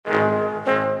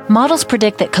Models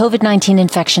predict that COVID-19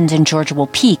 infections in Georgia will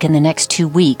peak in the next 2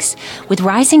 weeks. With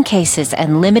rising cases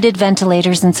and limited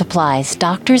ventilators and supplies,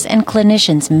 doctors and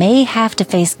clinicians may have to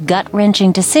face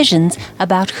gut-wrenching decisions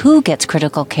about who gets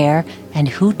critical care and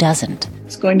who doesn't.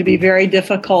 It's going to be very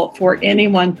difficult for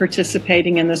anyone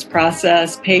participating in this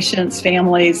process, patients,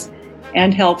 families,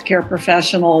 and healthcare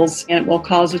professionals, and it will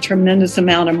cause a tremendous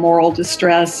amount of moral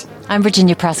distress. I'm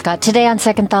Virginia Prescott. Today on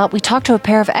Second Thought, we talk to a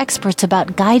pair of experts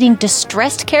about guiding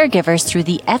distressed caregivers through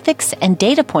the ethics and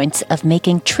data points of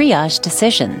making triage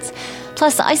decisions.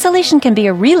 Plus, isolation can be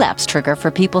a relapse trigger for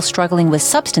people struggling with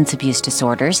substance abuse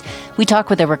disorders. We talk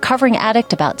with a recovering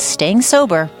addict about staying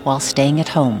sober while staying at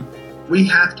home. We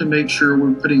have to make sure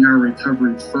we're putting our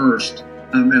recovery first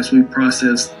as we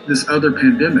process this other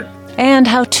pandemic. And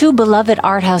how 2 beloved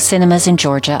art house cinemas in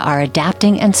Georgia are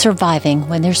adapting and surviving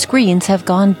when their screens have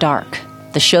gone dark.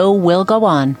 The show will go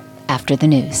on after the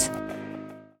news.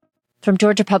 From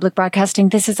Georgia Public Broadcasting,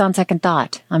 this is On Second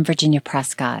Thought. I'm Virginia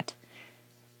Prescott.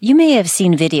 You may have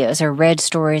seen videos or read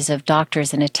stories of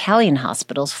doctors in Italian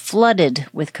hospitals flooded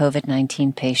with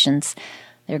COVID-19 patients.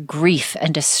 Their grief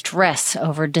and distress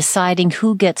over deciding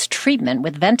who gets treatment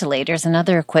with ventilators and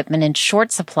other equipment in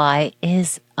short supply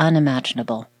is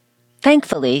unimaginable.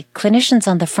 Thankfully, clinicians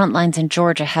on the front lines in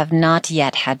Georgia have not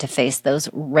yet had to face those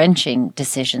wrenching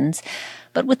decisions.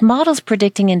 But with models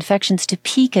predicting infections to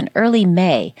peak in early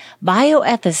May,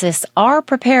 bioethicists are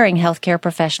preparing healthcare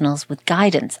professionals with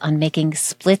guidance on making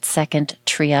split-second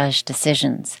triage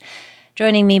decisions.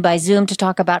 Joining me by Zoom to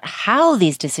talk about how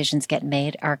these decisions get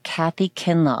made are Kathy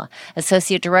Kinlaw,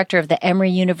 Associate Director of the Emory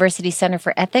University Center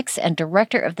for Ethics and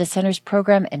Director of the Center's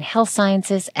Program in Health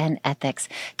Sciences and Ethics.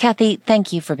 Kathy,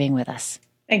 thank you for being with us.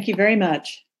 Thank you very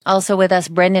much. Also with us,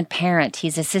 Brendan Parent.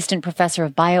 He's Assistant Professor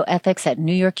of Bioethics at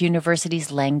New York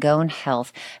University's Langone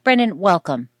Health. Brendan,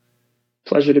 welcome.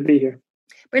 Pleasure to be here.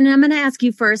 Brendan, I'm going to ask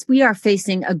you first. We are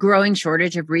facing a growing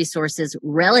shortage of resources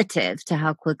relative to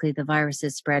how quickly the virus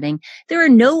is spreading. There are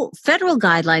no federal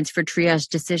guidelines for triage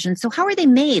decisions. So how are they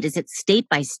made? Is it state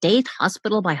by state,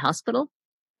 hospital by hospital?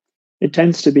 It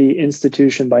tends to be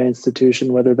institution by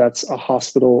institution, whether that's a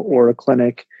hospital or a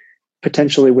clinic,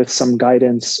 potentially with some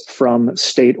guidance from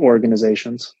state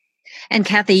organizations. And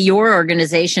Kathy, your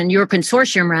organization, your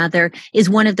consortium rather, is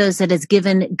one of those that has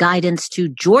given guidance to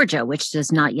Georgia, which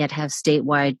does not yet have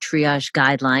statewide triage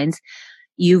guidelines.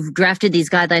 You've drafted these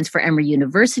guidelines for Emory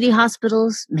University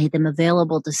hospitals, made them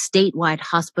available to statewide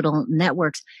hospital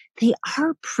networks. They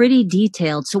are pretty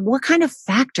detailed. So what kind of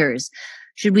factors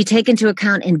should we take into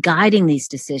account in guiding these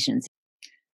decisions?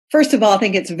 First of all, I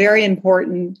think it's very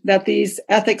important that these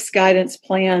ethics guidance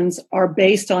plans are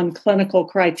based on clinical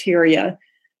criteria.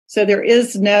 So there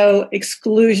is no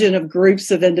exclusion of groups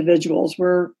of individuals.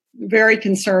 We're very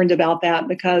concerned about that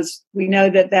because we know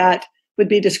that that would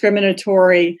be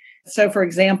discriminatory. So, for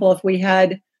example, if we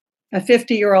had a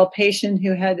 50-year-old patient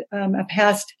who had a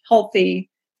past healthy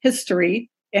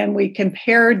history and we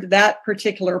compared that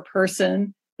particular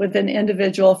person with an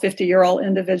individual, 50-year-old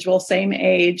individual, same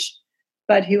age,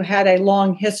 but who had a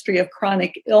long history of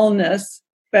chronic illness,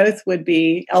 both would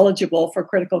be eligible for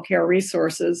critical care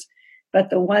resources. But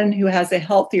the one who has a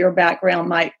healthier background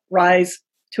might rise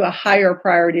to a higher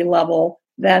priority level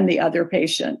than the other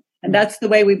patient. And that's the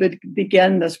way we would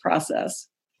begin this process.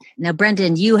 Now,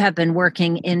 Brendan, you have been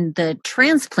working in the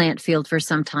transplant field for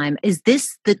some time. Is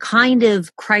this the kind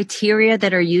of criteria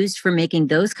that are used for making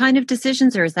those kind of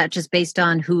decisions, or is that just based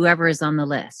on whoever is on the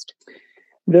list?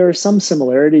 There are some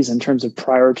similarities in terms of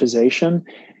prioritization,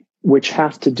 which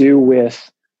have to do with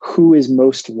who is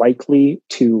most likely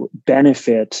to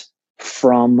benefit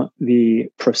from the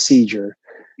procedure.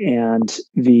 And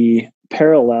the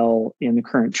parallel in the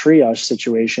current triage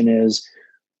situation is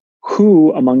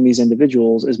who among these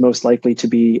individuals is most likely to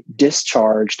be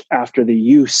discharged after the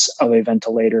use of a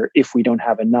ventilator if we don't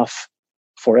have enough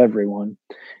for everyone.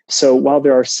 So while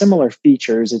there are similar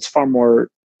features, it's far more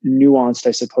nuanced,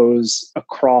 I suppose,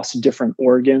 across different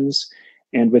organs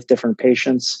and with different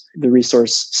patients. The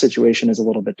resource situation is a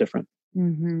little bit different.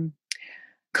 Mm-hmm.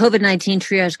 COVID-19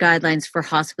 triage guidelines for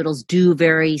hospitals do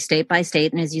vary state by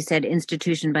state, and as you said,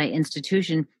 institution by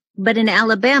institution. But in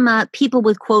Alabama, people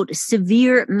with, quote,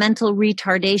 severe mental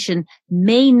retardation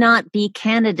may not be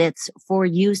candidates for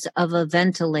use of a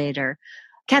ventilator.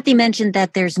 Kathy mentioned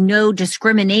that there's no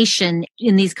discrimination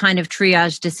in these kind of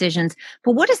triage decisions.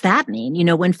 But what does that mean? You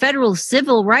know, when federal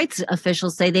civil rights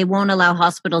officials say they won't allow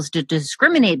hospitals to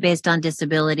discriminate based on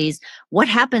disabilities, what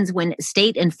happens when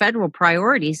state and federal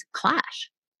priorities clash?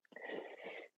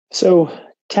 So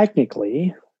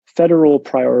technically, federal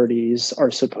priorities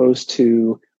are supposed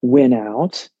to win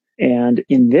out. And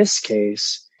in this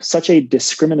case, such a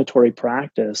discriminatory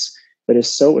practice that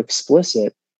is so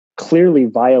explicit clearly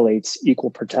violates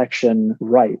equal protection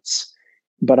rights.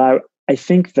 But I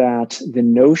think that the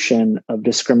notion of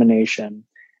discrimination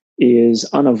is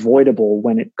unavoidable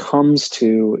when it comes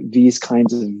to these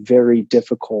kinds of very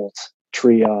difficult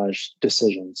triage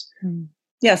decisions.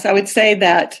 Yes, I would say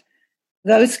that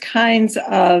those kinds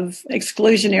of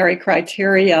exclusionary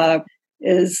criteria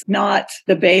is not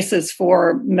the basis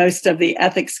for most of the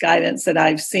ethics guidance that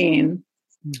I've seen.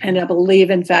 And I believe,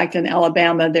 in fact, in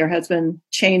Alabama, there has been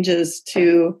changes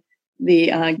to the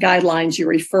guidelines you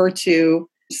refer to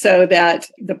so that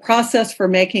the process for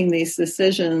making these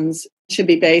decisions should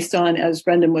be based on, as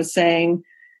Brendan was saying,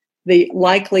 the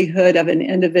likelihood of an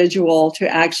individual to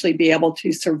actually be able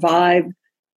to survive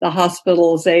the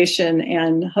hospitalization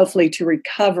and hopefully to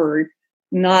recover,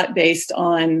 not based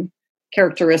on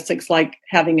characteristics like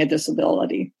having a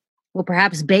disability. Well,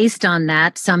 perhaps based on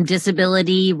that, some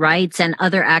disability rights and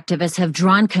other activists have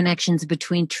drawn connections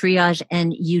between triage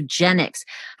and eugenics.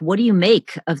 What do you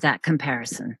make of that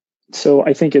comparison? So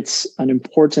I think it's an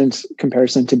important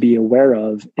comparison to be aware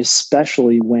of,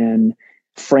 especially when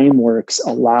frameworks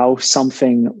allow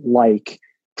something like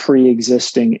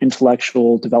pre-existing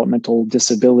intellectual developmental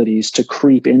disabilities to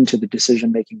creep into the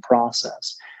decision-making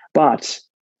process. But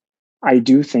I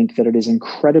do think that it is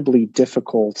incredibly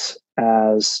difficult,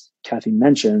 as Kathy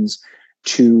mentions,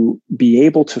 to be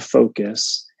able to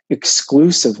focus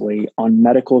exclusively on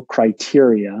medical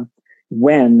criteria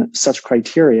when such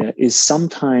criteria is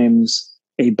sometimes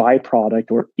a byproduct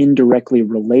or indirectly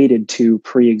related to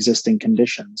pre-existing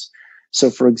conditions. So,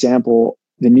 for example,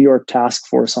 the New York Task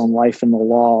Force on Life and the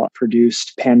Law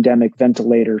produced pandemic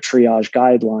ventilator triage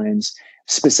guidelines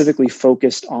specifically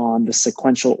focused on the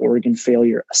sequential organ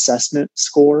failure assessment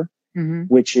score,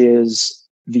 which is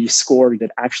the score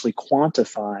that actually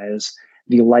quantifies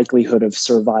the likelihood of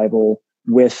survival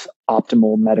with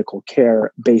optimal medical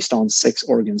care based on 6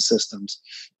 organ systems.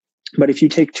 But if you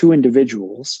take 2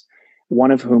 individuals,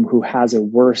 one of whom who has a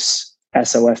worse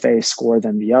SOFA score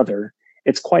than the other,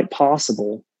 it's quite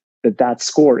possible that that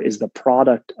score is the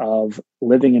product of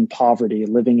living in poverty,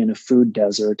 living in a food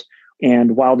desert.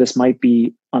 And while this might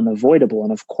be unavoidable,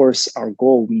 and of course our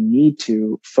goal, we need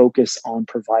to focus on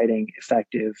providing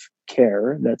effective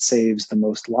care that saves the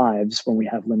most lives when we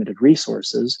have limited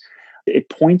resources, it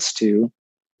points to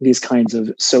these kinds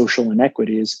of social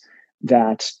inequities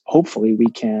that hopefully we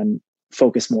can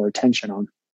focus more attention on.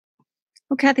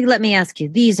 Well, Kathy, let me ask you,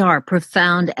 these are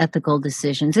profound ethical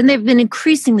decisions, and they've been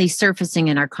increasingly surfacing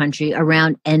in our country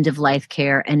around end-of-life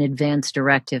care and advanced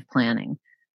directive planning.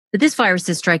 But this virus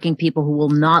is striking people who will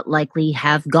not likely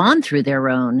have gone through their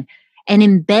own. And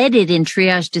embedded in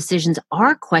triage decisions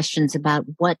are questions about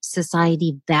what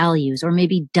society values or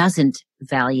maybe doesn't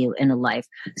value in a life.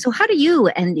 So how do you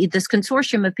and this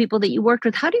consortium of people that you worked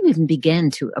with, how do you even begin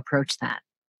to approach that?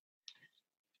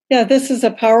 Yeah, this is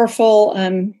a powerful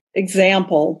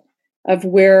example of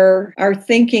where our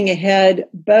thinking ahead,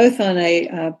 both on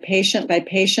a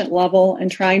patient-by-patient level and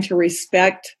trying to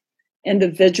respect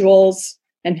individuals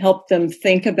and help them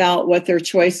think about what their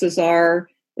choices are,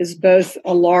 is both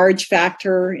a large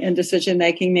factor in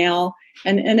decision-making now.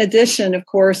 And in addition, of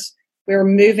course, we're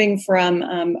moving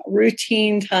from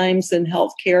routine times in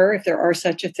healthcare, if there are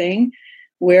such a thing,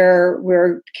 where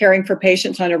we're caring for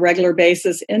patients on a regular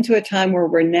basis, into a time where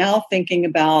we're now thinking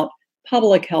about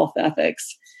public health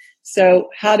ethics. So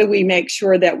how do we make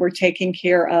sure that we're taking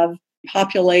care of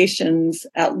populations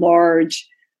at large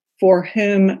for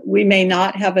whom we may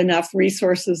not have enough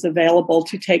resources available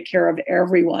to take care of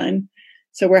everyone?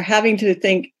 So we're having to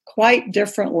think quite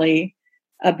differently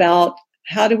about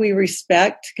how do we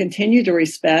continue to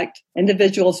respect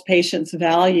individuals' patients'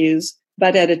 values,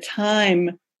 but at a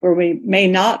time where we may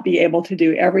not be able to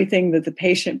do everything that the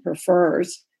patient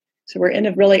prefers. So we're in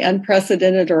a really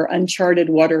unprecedented or uncharted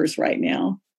waters right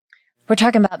now. We're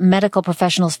talking about medical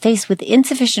professionals faced with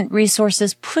insufficient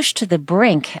resources, pushed to the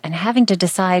brink, and having to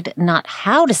decide not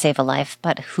how to save a life,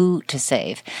 but who to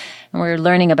save. And we're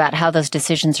learning about how those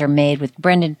decisions are made with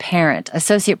Brendan Parent,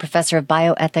 Associate Professor of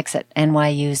Bioethics at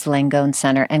NYU's Langone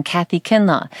Center, and Kathy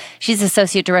Kinlaw. She's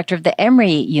Associate Director of the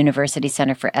Emory University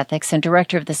Center for Ethics and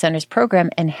Director of the Center's Program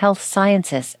in Health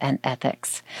Sciences and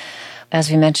Ethics. As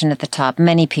we mentioned at the top,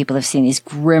 many people have seen these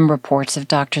grim reports of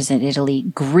doctors in Italy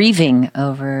grieving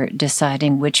over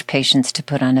deciding which patients to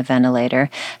put on a ventilator,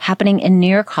 happening in New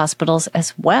York hospitals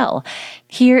as well.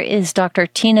 Here is Dr.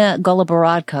 Tina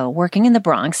Goloborodko working in the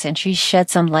Bronx, and she shed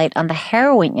some light on the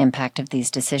harrowing impact of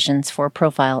these decisions for a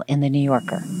profile in The New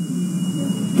Yorker.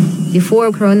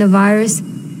 Before coronavirus,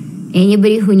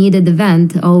 anybody who needed a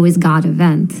vent always got a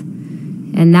vent.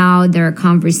 And now there are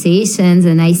conversations,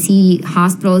 and I see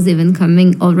hospitals even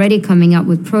already coming up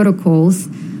with protocols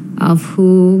of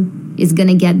who is going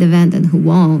to get the vent and who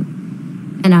won't.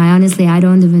 And I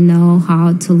don't even know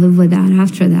how to live with that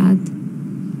after that.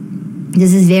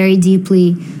 This is very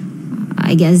deeply,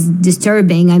 I guess,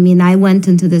 disturbing. I mean, I went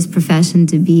into this profession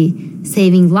to be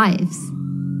saving lives.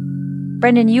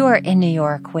 Brendan, you are in New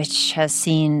York, which has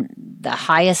seen the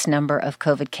highest number of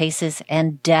COVID cases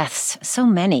and deaths, so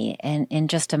many in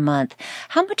just a month.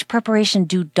 How much preparation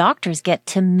do doctors get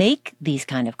to make these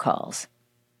kind of calls?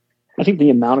 I think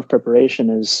the amount of preparation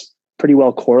is pretty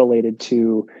well correlated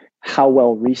to how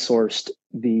well resourced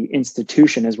the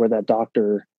institution is where that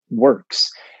doctor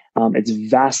works. It's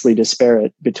vastly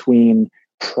disparate between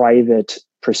private,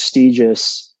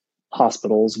 prestigious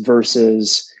hospitals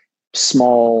versus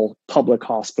small public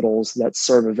hospitals that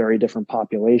serve a very different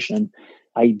population.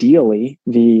 Ideally,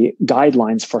 the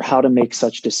guidelines for how to make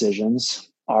such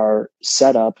decisions are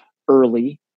set up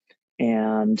early,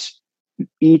 and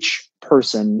each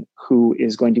person who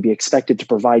is going to be expected to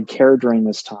provide care during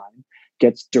this time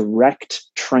gets direct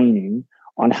training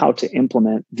on how to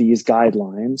implement these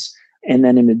guidelines. And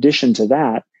then in addition to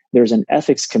that, there's an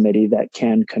ethics committee that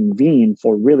can convene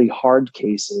for really hard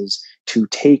cases to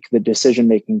take the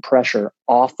decision-making pressure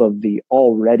off of the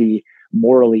already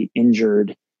morally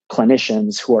injured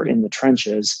clinicians who are in the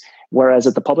trenches. Whereas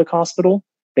at the public hospital,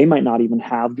 they might not even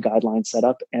have the guidelines set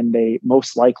up, and they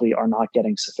most likely are not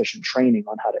getting sufficient training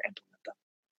on how to implement them.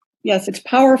 Yes, it's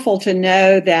powerful to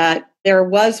know that there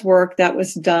was work that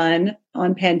was done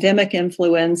on pandemic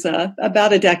influenza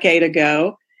about a decade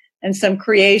ago, and some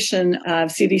creation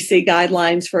of CDC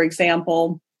guidelines, for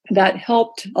example, that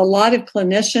helped a lot of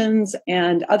clinicians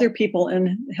and other people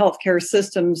in healthcare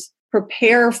systems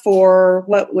prepare for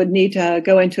what would need to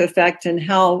go into effect and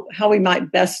how we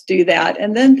might best do that.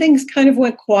 And then things kind of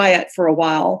went quiet for a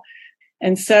while.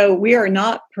 And so we are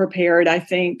not prepared, I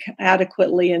think,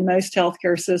 adequately in most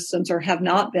healthcare systems, or have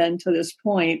not been to this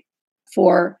point,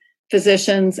 for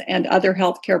physicians and other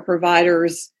healthcare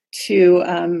providers to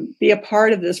be a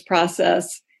part of this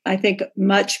process. I think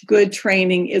much good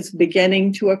training is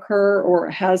beginning to occur or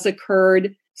has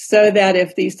occurred, so that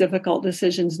if these difficult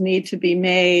decisions need to be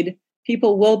made,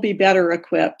 people will be better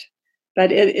equipped.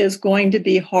 But it is going to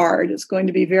be hard. It's going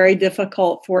to be very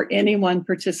difficult for anyone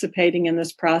participating in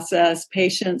this process,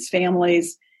 patients,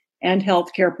 families, and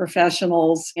healthcare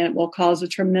professionals. And it will cause a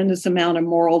tremendous amount of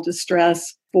moral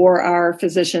distress for our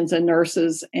physicians and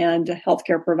nurses and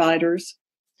healthcare providers.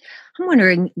 I'm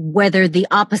wondering whether the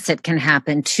opposite can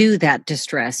happen to that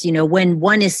distress. You know, when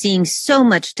one is seeing so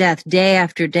much death day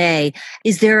after day,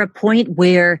 is there a point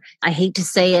where, I hate to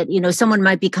say it, you know, someone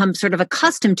might become sort of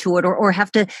accustomed to it or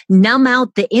have to numb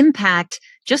out the impact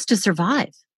just to survive?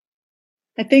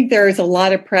 I think there is a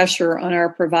lot of pressure on our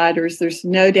providers. There's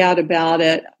no doubt about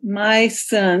it. My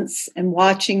sense, and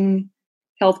watching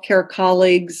healthcare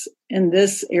colleagues in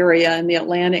this area, in the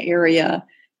Atlanta area,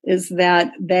 is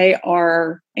that they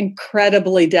are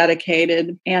incredibly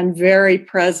dedicated and very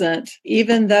present.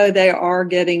 Even though they are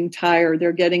getting tired,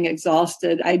 they're getting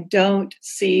exhausted, I don't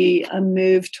see a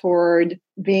move toward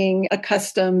being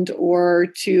accustomed or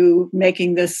to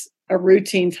making this a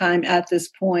routine time at this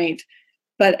point.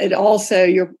 But it also,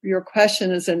 your question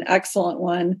is an excellent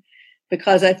one,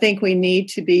 because I think we need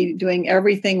to be doing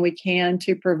everything we can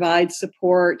to provide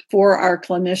support for our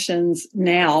clinicians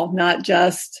now, not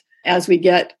just as we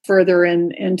get further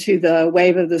into the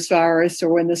wave of this virus, or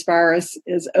when this virus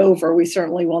is over. We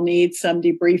certainly will need some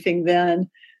debriefing then.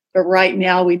 But right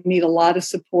now, we need a lot of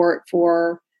support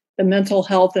for the mental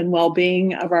health and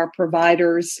well-being of our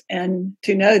providers, and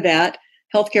to know that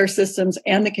healthcare systems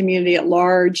and the community at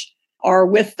large are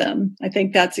with them. I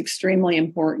think that's extremely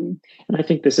important. And I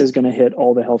think this is going to hit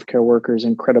all the healthcare workers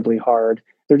incredibly hard.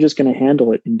 They're just going to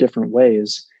handle it in different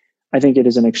ways. I think it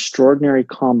is an extraordinary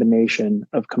combination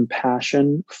of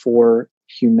compassion for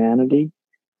humanity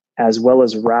as well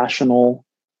as rational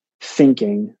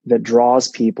thinking that draws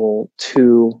people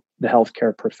to the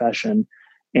healthcare profession.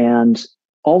 And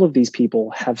all of these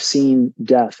people have seen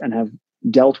death and have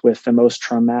dealt with the most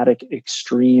traumatic,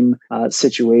 extreme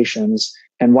situations.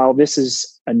 And while this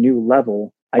is a new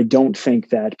level, I don't think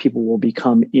that people will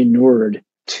become inured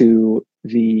to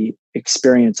the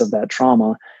experience of that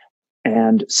trauma.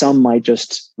 And some might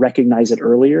just recognize it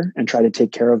earlier and try to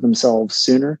take care of themselves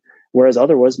sooner, whereas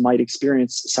others might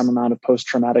experience some amount of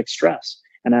post-traumatic stress.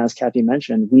 And as Kathy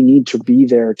mentioned, we need to be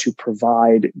there to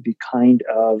provide the kind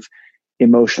of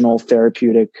emotional,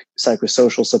 therapeutic,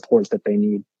 psychosocial support that they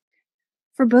need.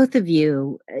 For both of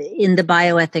you in the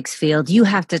bioethics field, you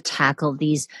have to tackle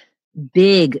these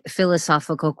big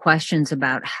philosophical questions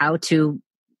about how to,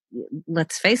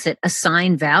 let's face it,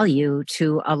 assign value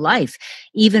to a life,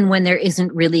 even when there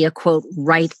isn't really a quote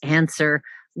right answer.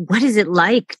 What is it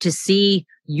like to see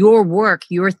your work,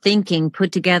 your thinking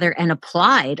put together and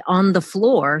applied on the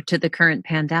floor to the current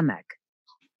pandemic?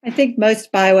 I think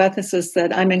most bioethicists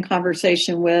that I'm in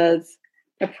conversation with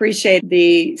appreciate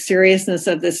the seriousness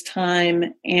of this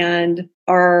time and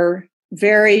are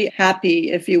very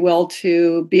happy, if you will,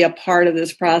 to be a part of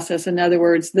this process. In other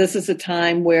words, this is a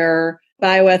time where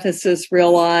bioethicists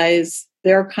realize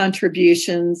their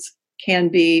contributions can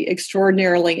be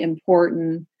extraordinarily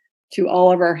important to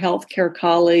all of our healthcare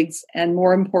colleagues and,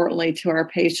 more importantly, to our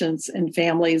patients and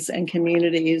families and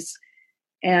communities,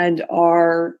 and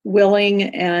are willing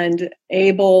and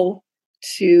able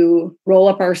to roll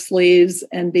up our sleeves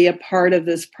and be a part of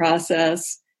this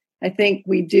process. I think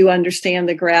we do understand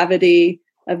the gravity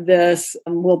of this.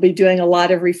 We'll be doing a lot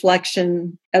of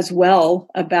reflection as well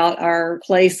about our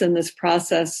place in this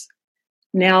process.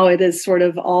 Now it is sort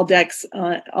of all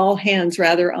hands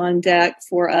on deck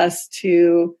for us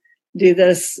to do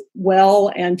this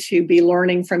well and to be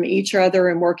learning from each other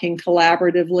and working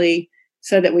collaboratively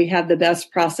so that we have the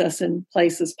best process in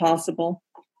place as possible.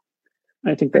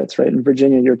 I think that's right. And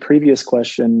Virginia, your previous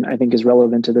question, I think, is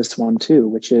relevant to this one too,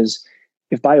 which is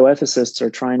if bioethicists are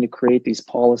trying to create these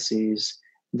policies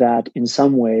that in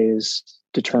some ways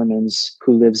determines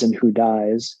who lives and who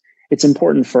dies, it's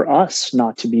important for us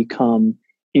not to become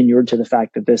inured to the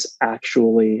fact that this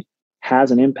actually has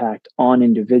an impact on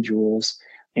individuals.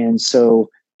 And so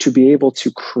to be able to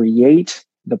create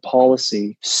the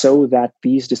policy so that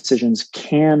these decisions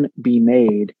can be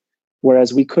made,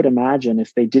 whereas we could imagine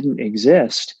if they didn't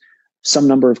exist, some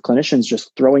number of clinicians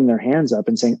just throwing their hands up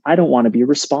and saying, I don't want to be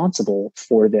responsible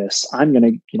for this. I'm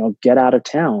going to, get out of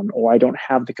town, or I don't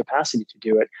have the capacity to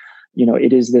do it.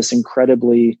 It is this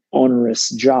incredibly onerous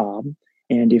job.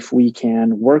 And if we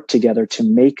can work together to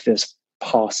make this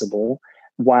possible,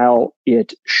 while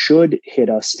it should hit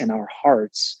us in our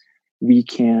hearts, we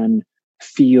can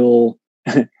feel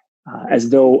as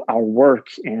though our work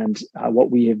and what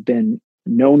we have been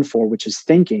known for, which is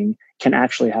thinking, can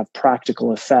actually have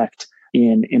practical effect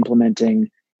in implementing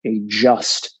a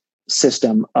just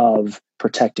system of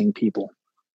protecting people.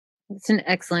 That's an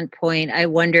excellent point. I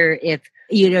wonder if,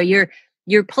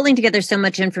 you're pulling together so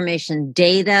much information,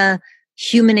 data,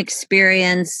 human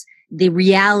experience, the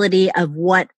reality of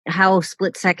how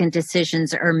split-second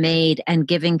decisions are made and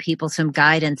giving people some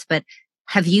guidance. But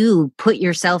have you put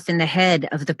yourself in the head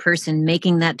of the person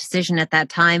making that decision at that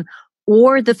time,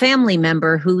 or the family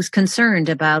member who's concerned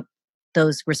about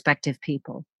those respective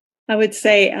people? I would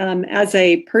say, as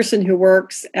a person who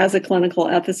works as a clinical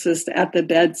ethicist at the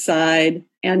bedside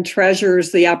and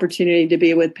treasures the opportunity to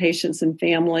be with patients and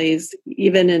families,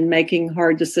 even in making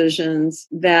hard decisions,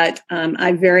 that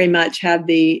I very much have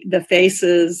the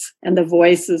faces and the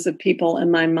voices of people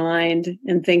in my mind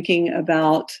in thinking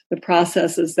about the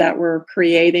processes that we're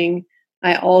creating.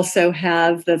 I also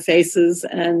have the faces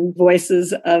and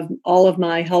voices of all of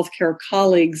my healthcare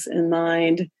colleagues in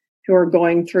mind who are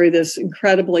going through this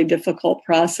incredibly difficult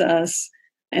process.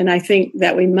 And I think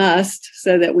that we must,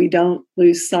 so that we don't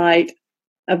lose sight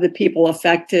of the people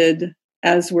affected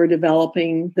as we're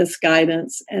developing this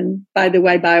guidance. And by the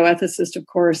way, bioethicists, of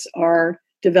course, are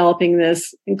developing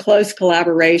this in close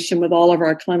collaboration with all of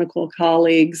our clinical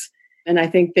colleagues. And I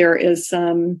think there is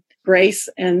some grace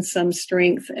and some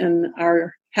strength in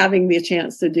our having the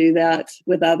chance to do that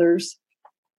with others.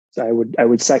 I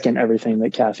would second everything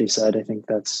that Kathy said. I think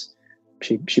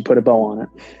she put a bow on it.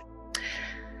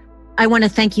 I want to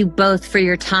thank you both for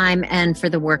your time and for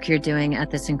the work you're doing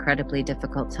at this incredibly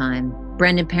difficult time.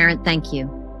 Brendan Parent, thank you.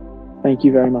 Thank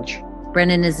you very much.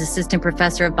 Brendan is Assistant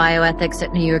Professor of Bioethics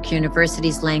at New York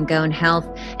University's Langone Health.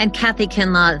 And Kathy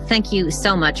Kinlaw, thank you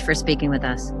so much for speaking with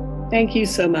us. Thank you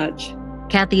so much.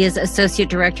 Kathy is Associate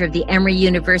Director of the Emory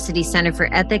University Center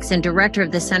for Ethics and Director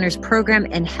of the Center's Program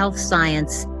in Health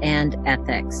Science and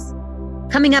Ethics.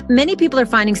 Coming up, many people are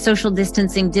finding social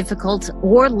distancing difficult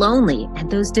or lonely,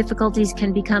 and those difficulties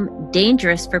can become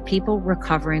dangerous for people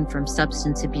recovering from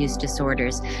substance abuse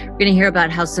disorders. We're going to hear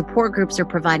about how support groups are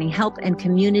providing help and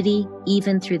community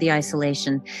even through the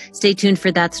isolation. Stay tuned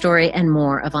for that story and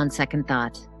more of On Second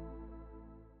Thought.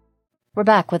 We're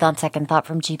back with On Second Thought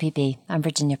from GPB. I'm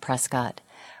Virginia Prescott.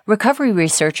 Recovery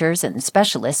researchers and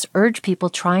specialists urge people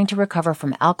trying to recover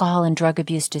from alcohol and drug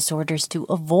abuse disorders to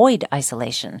avoid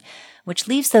isolation, which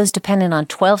leaves those dependent on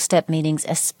 12-step meetings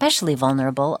especially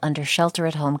vulnerable under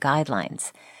shelter-at-home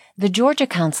guidelines. The Georgia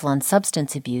Council on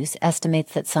Substance Abuse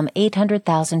estimates that some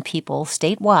 800,000 people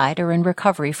statewide are in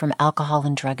recovery from alcohol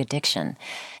and drug addiction.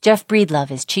 Jeff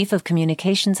Breedlove is Chief of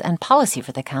Communications and Policy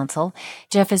for the Council.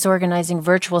 Jeff is organizing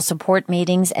virtual support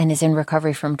meetings and is in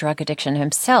recovery from drug addiction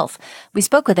himself. We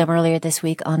spoke with him earlier this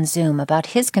week on Zoom about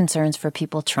his concerns for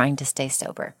people trying to stay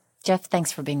sober. Jeff,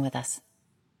 thanks for being with us.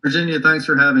 Virginia, thanks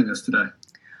for having us today.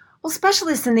 Well,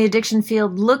 specialists in the addiction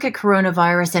field look at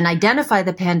coronavirus and identify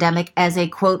the pandemic as a,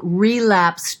 quote,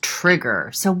 relapse trigger.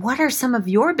 So what are some of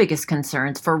your biggest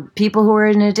concerns for people who are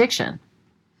in addiction?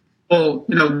 Well,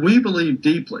 we believe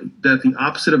deeply that the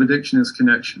opposite of addiction is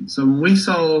connection. So when we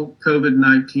saw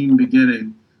COVID-19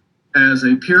 beginning as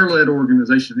a peer-led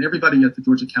organization, everybody at the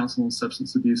Georgia Council on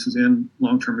Substance Abuse is in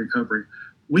long-term recovery,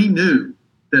 we knew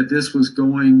that this was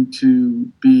going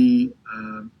to be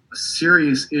a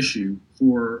serious issue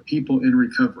for people in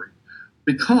recovery,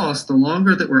 because the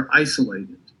longer that we're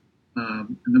isolated,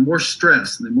 and the more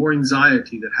stress and the more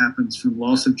anxiety that happens from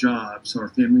loss of jobs or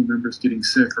family members getting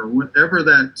sick or whatever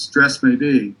that stress may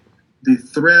be, the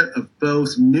threat of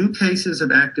both new cases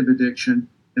of active addiction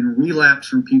and relapse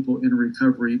from people in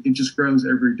recovery, it just grows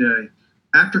every day.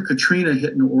 After Katrina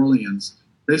hit New Orleans,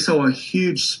 they saw a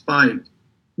huge spike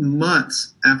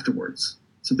months afterwards.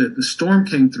 So that the storm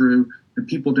came through and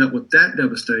people dealt with that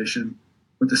devastation,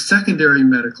 but the secondary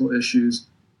medical issues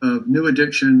of new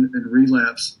addiction and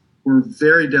relapse were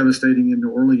very devastating in New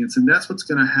Orleans. And that's what's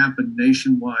going to happen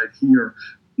nationwide here.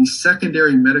 These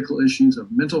secondary medical issues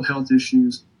of mental health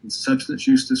issues and substance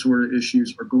use disorder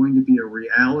issues are going to be a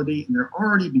reality, and they're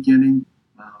already beginning.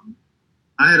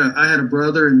 I had a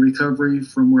brother in recovery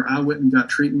from where I went and got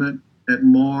treatment at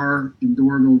MAR in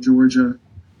Doraville, Georgia.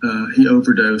 He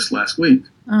overdosed last week.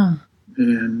 Oh.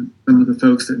 And some of the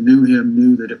folks that knew him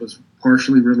knew that it was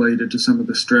partially related to some of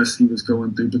the stress he was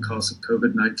going through because of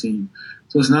COVID-19.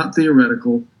 So it's not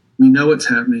theoretical. We know it's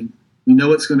happening. We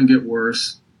know it's going to get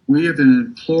worse. We have been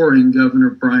imploring Governor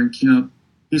Brian Kemp.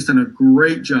 He's done a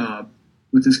great job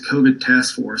with this COVID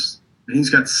task force, and he's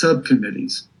got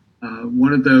subcommittees.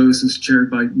 One of those is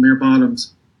chaired by Mayor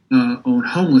Bottoms on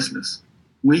homelessness.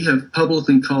 We have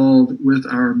publicly called with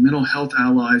our mental health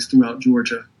allies throughout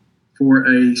Georgia for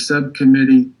a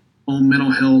subcommittee on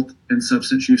mental health and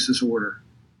substance use disorder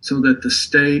so that the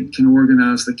state can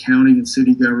organize the county and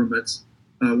city governments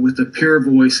with a peer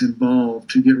voice involved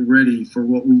to get ready for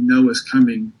what we know is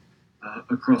coming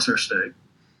across our state.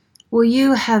 Well,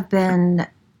 you have been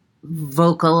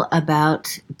vocal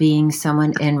about being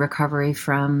someone in recovery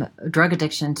from drug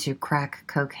addiction to crack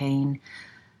cocaine.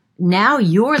 Now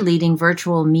you're leading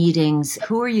virtual meetings.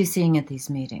 Who are you seeing at these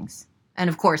meetings? And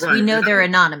of course, right. We know they're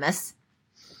anonymous.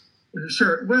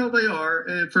 Sure. Well, they are.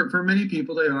 And for many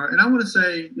people, they are. And I want to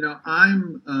say,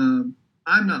 I'm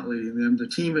not leading them. The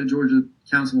team at Georgia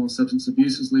Council on Substance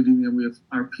Abuse is leading them. We have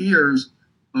our peers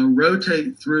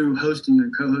rotate through hosting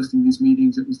and co-hosting these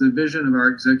meetings. It was the vision of our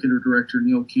executive director,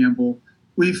 Neil Campbell.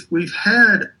 We've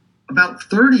had about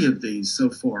 30 of these so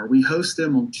far. We host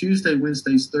them on Tuesday,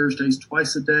 Wednesdays, Thursdays,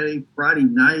 twice a day, Friday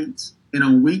nights, and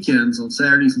on weekends, on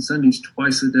Saturdays and Sundays,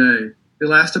 twice a day. They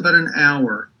last about an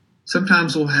hour.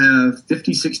 Sometimes we'll have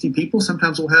 50, 60 people.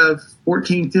 Sometimes we'll have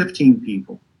 14, 15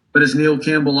 people. But as Neil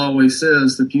Campbell always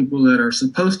says, the people that are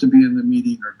supposed to be in the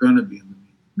meeting are going to be in the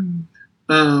meeting.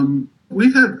 Mm.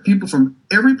 We've had people from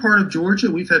every part of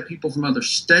Georgia. We've had people from other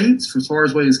states, as far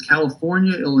away as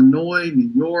California, Illinois,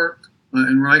 New York,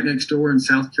 and right next door in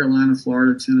South Carolina,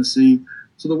 Florida, Tennessee.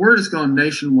 So the word has gone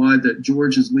nationwide that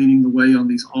Georgia is leading the way on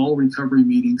these all recovery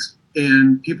meetings.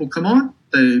 And people come on,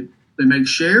 they make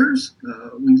shares,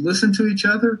 we listen to each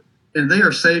other, and they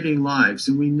are saving lives.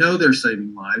 And we know they're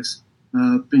saving lives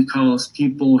because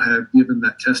people have given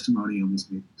that testimony on these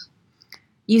meetings.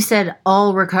 You said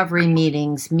all recovery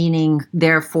meetings, meaning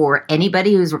therefore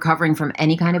anybody who's recovering from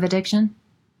any kind of addiction?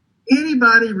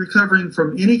 Anybody recovering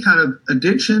from any kind of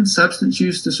addiction, substance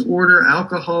use disorder,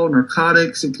 alcohol,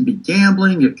 narcotics. It could be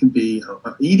gambling. It could be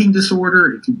an eating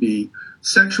disorder. It could be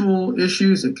sexual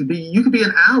issues. You could be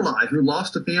an ally who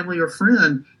lost a family or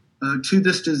friend to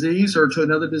this disease or to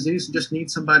another disease and just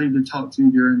needs somebody to talk to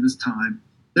during this time.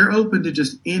 They're open to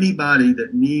just anybody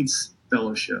that needs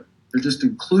fellowship. They're just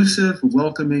inclusive,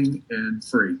 welcoming, and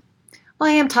free. Well,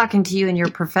 I am talking to you in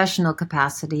your professional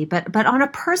capacity, but on a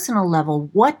personal level,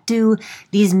 what do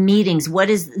these meetings, what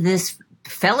is this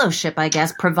fellowship, I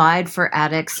guess, provide for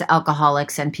addicts,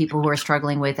 alcoholics, and people who are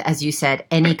struggling with, as you said,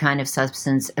 any kind of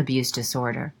substance abuse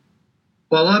disorder?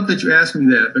 Well, I love that you asked me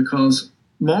that because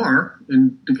MAR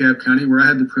in DeKalb County, where I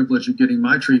had the privilege of getting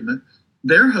my treatment,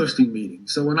 they're hosting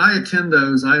meetings. So when I attend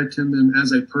those, I attend them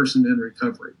as a person in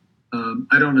recovery.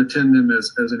 I don't attend them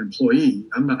as an employee.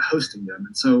 I'm not hosting them.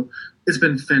 And so it's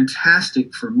been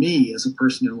fantastic for me as a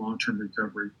person in long-term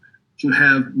recovery to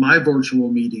have my virtual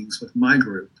meetings with my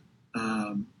group.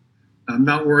 I'm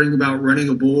not worrying about running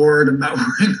a board. I'm not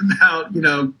worrying about,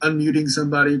 unmuting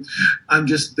somebody. I'm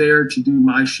just there to do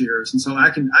my shares. And so I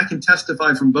can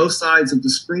testify from both sides of the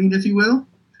screen, if you will.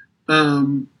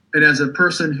 And as a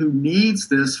person who needs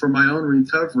this for my own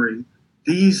recovery,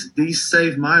 these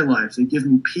save my life. They give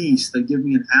me peace. They give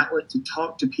me an outlet to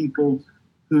talk to people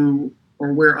who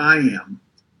are where I am.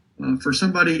 For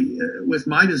somebody with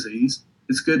my disease,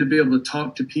 it's good to be able to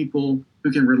talk to people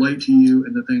who can relate to you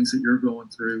and the things that you're going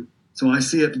through. So I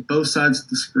see it both sides of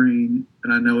the screen,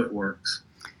 and I know it works.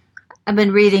 I've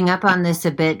been reading up on this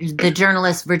a bit. The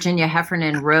journalist Virginia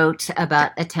Heffernan wrote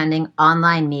about attending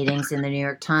online meetings in the New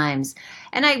York Times.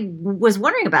 And I was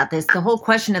wondering about this, the whole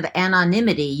question of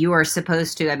anonymity. You are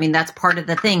supposed to, that's part of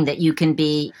the thing, that you can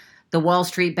be the Wall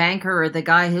Street banker or the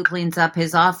guy who cleans up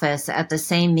his office at the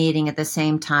same meeting at the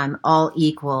same time, all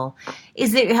equal.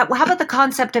 How about the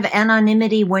concept of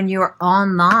anonymity when you're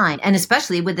online? And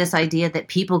especially with this idea that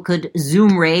people could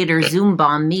Zoom raid or Zoom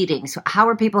bomb meetings. How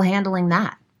are people handling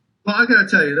that? Well, I got to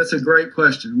tell you, that's a great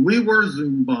question. We were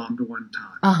Zoom bombed one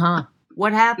time. Uh-huh.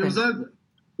 What happened? It was ugly.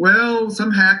 Well,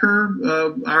 some hacker,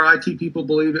 our IT people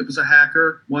believe it was a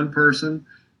hacker, one person,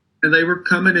 and they were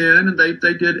coming in and they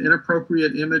did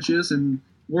inappropriate images and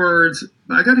words.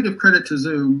 I got to give credit to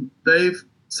Zoom. They've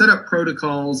set up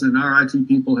protocols, and our IT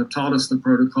people have taught us the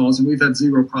protocols, and we've had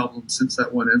zero problems since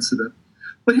that one incident.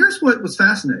 But here's what was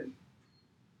fascinating.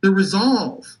 The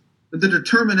resolve, the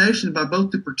determination by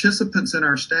both the participants and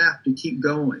our staff to keep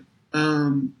going.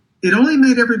 It only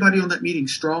made everybody on that meeting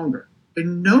stronger,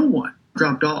 and no one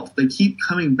dropped off. They keep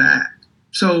coming back.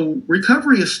 So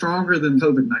recovery is stronger than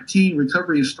COVID-19.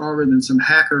 Recovery is stronger than some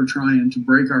hacker trying to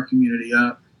break our community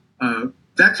up.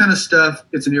 That kind of stuff,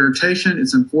 it's an irritation.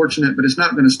 It's unfortunate, but it's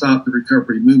not going to stop the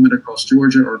recovery movement across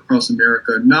Georgia or across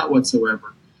America, not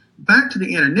whatsoever. Back to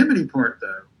the anonymity part,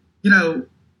 though,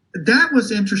 that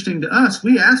was interesting to us.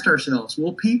 We asked ourselves,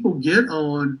 will people get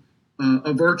on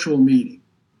a virtual meeting?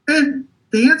 And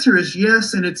the answer is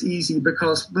yes, and it's easy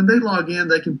because when they log in,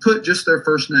 they can put just their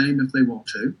first name if they want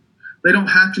to. They don't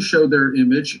have to show their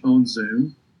image on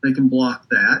Zoom. They can block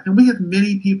that. And we have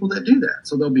many people that do that.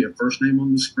 So there'll be a first name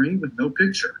on the screen with no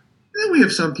picture. And then we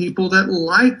have some people that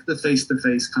like the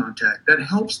face-to-face contact. That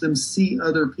helps them see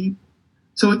other people.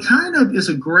 So it kind of is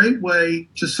a great way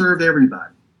to serve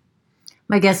everybody.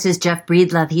 My guest is Jeff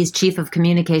Breedlove. He's Chief of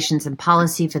Communications and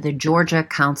Policy for the Georgia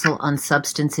Council on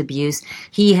Substance Abuse.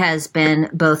 He has been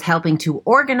both helping to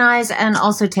organize and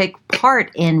also take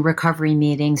part in recovery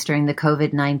meetings during the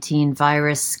COVID-19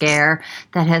 virus scare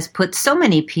that has put so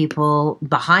many people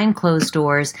behind closed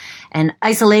doors. And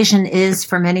isolation is,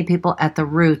 for many people, at the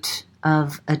root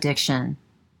of addiction.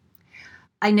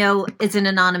 I know it's an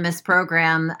anonymous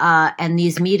program, and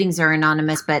these meetings are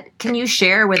anonymous, but can you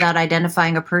share, without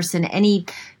identifying a person, any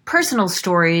personal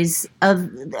stories of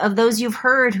those you've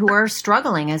heard who are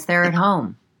struggling as they're at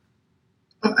home?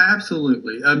 Oh,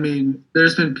 absolutely.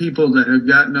 There's been people that have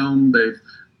gotten home,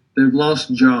 they've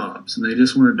lost jobs, and they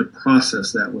just wanted to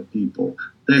process that with people.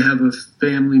 They have a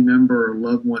family member or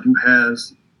loved one who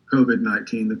has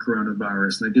COVID-19, the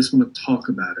coronavirus, and they just want to talk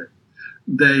about it.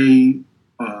 They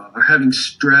are having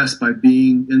stress by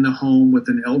being in the home with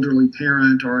an elderly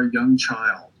parent or a young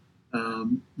child.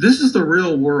 This is the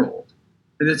real world,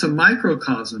 and it's a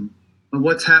microcosm of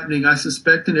what's happening, I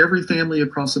suspect, in every family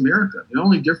across America. The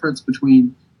only difference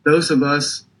between those of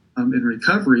us in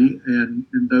recovery and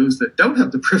those that don't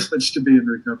have the privilege to be in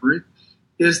recovery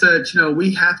is that,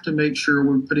 we have to make sure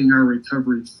we're putting our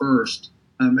recovery first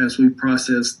as we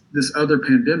process this other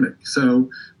pandemic. So,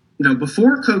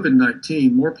 before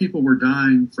COVID-19, more people were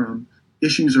dying from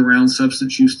issues around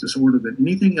substance use disorder than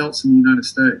anything else in the United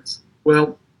States.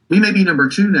 Well, we may be number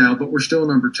 2 now, but we're still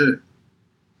number 2.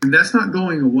 And that's not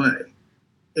going away.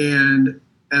 And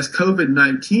as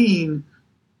COVID-19,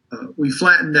 we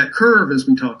flattened that curve, as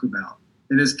we talk about.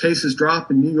 And as cases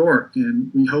drop in New York,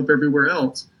 and we hope everywhere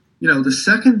else, the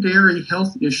secondary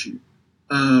health issue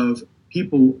of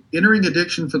people entering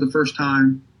addiction for the first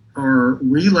time or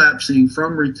relapsing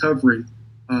from recovery.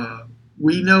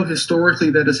 We know historically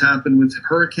that has happened with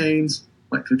hurricanes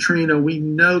like Katrina. We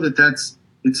know that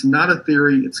it's not a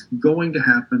theory. It's going to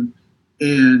happen.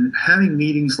 And having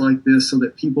meetings like this so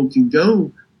that people can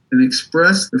go and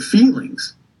express their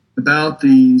feelings about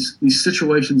these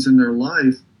situations in their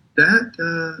life,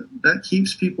 that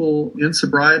keeps people in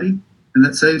sobriety and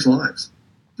that saves lives.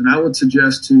 And I would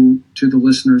suggest to the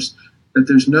listeners that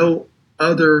there's no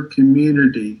other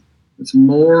community that's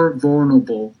more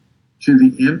vulnerable to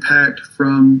the impact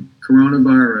from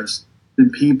coronavirus than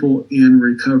people in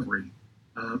recovery,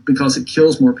 because it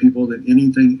kills more people than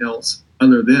anything else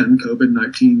other than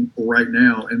COVID-19 right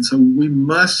now. And so we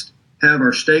must have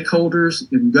our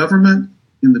stakeholders in government,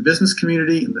 in the business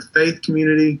community, in the faith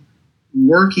community,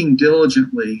 working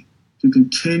diligently to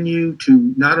continue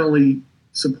to not only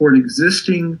support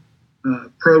existing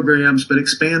programs, but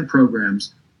expand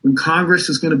programs. When Congress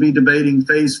is going to be debating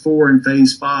phase 4 and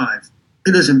phase 5,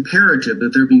 it is imperative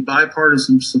that there be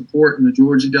bipartisan support in the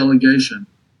Georgia delegation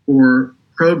for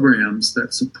programs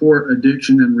that support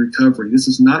addiction and recovery. This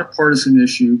is not a partisan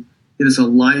issue. It is a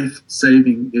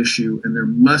life-saving issue, and there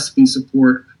must be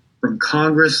support from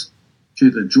Congress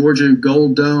to the Georgia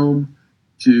Gold Dome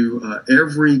to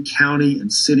every county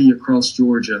and city across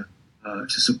Georgia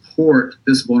to support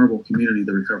this vulnerable community,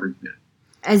 the recovery community.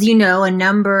 As you know, a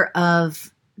number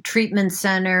of treatment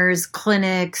centers,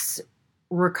 clinics,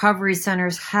 recovery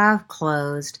centers have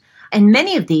closed, and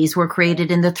many of these were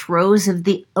created in the throes of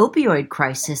the opioid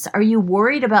crisis. Are you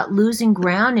worried about losing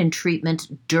ground in treatment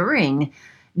during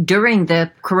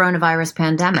the coronavirus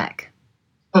pandemic?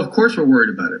 Of course we're worried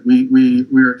about it.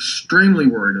 We're extremely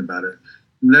worried about it.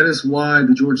 And that is why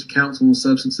the Georgia Council on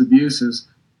Substance Abuse is,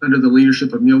 under the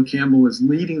leadership of Neil Campbell, is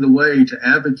leading the way to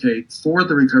advocate for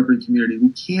the recovery community.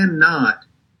 We cannot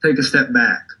take a step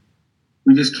back.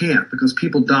 We just can't, because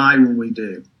people die when we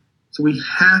do. So we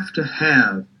have to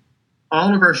have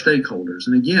all of our stakeholders.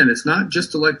 And again, it's not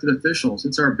just elected officials.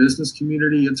 It's our business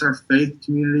community. It's our faith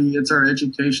community. It's our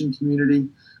education community.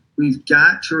 We've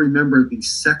got to remember these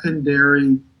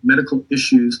secondary medical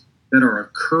issues that are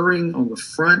occurring on the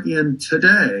front end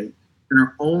today and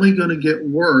are only going to get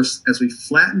worse as we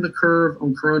flatten the curve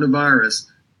on coronavirus.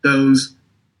 Those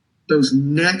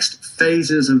next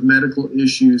phases of medical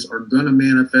issues are going to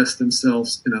manifest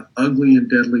themselves in an ugly and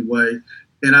deadly way.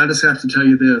 And I just have to tell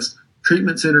you this,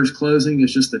 treatment centers closing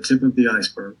is just the tip of the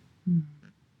iceberg.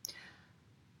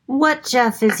 What,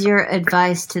 Jeff, is your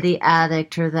advice to the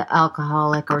addict or the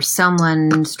alcoholic or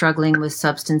someone struggling with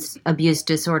substance abuse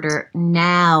disorder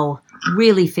now,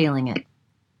 really feeling it?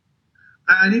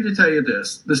 I need to tell you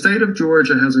this. The state of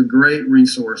Georgia has a great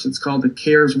resource. It's called the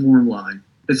CARES Warm Line.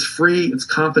 It's free. It's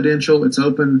confidential. It's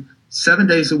open 7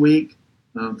 days a week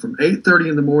from 8:30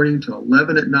 in the morning to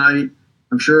 11 at night.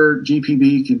 I'm sure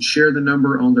GPB can share the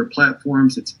number on their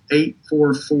platforms. It's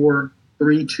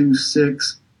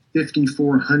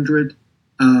 844-326-5400.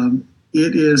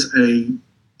 It is an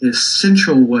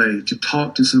essential way to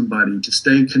talk to somebody, to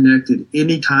stay connected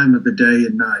any time of the day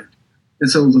and night. And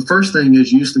so the first thing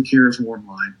is use the CARES Warm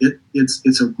Line.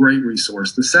 It's a great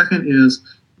resource. The second is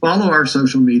follow our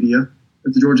social media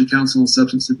at the Georgia Council on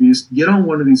Substance Abuse. Get on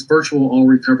one of these virtual all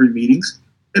recovery meetings.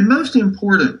 And most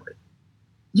importantly,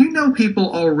 you know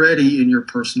people already in your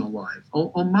personal life.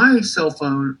 On my cell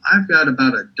phone, I've got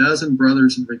about a dozen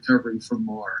brothers in recovery from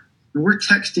MAR. And we're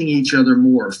texting each other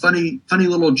more. Funny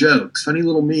little jokes, funny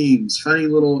little memes, funny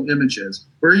little images.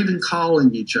 We're even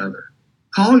calling each other.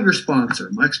 Call your sponsor.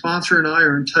 My sponsor and I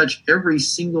are in touch every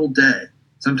single day.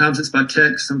 Sometimes it's by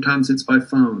text, sometimes it's by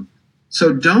phone.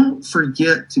 So don't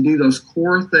forget to do those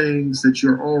core things that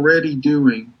you're already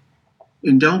doing,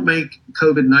 and don't make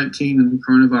COVID-19 and the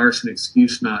coronavirus an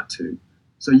excuse not to.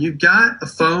 So you've got a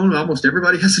phone. Almost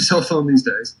everybody has a cell phone these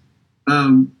days.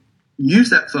 Use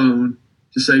that phone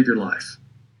to save your life.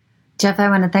 Jeff, I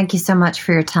want to thank you so much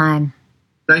for your time.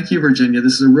 Thank you, Virginia.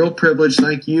 This is a real privilege.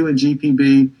 Thank you and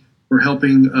GPB for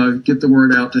helping get the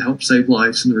word out to help save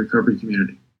lives in the recovery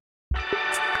community.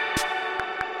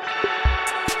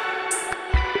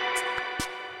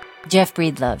 Jeff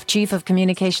Breedlove, Chief of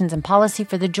Communications and Policy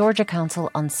for the Georgia Council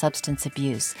on Substance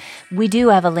Abuse. We do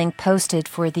have a link posted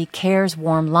for the CARES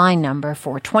Warm Line number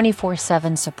for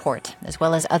 24/7 support, as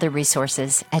well as other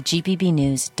resources at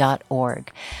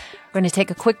gpbnews.org. We're going to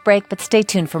take a quick break, but stay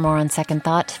tuned for more on Second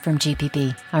Thought from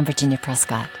GPB. I'm Virginia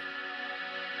Prescott.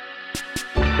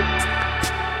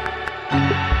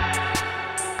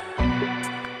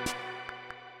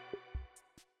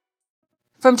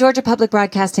 From Georgia Public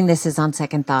Broadcasting, this is On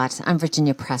Second Thought. I'm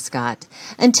Virginia Prescott.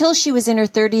 Until she was in her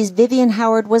 30s, Vivian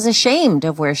Howard was ashamed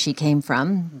of where she came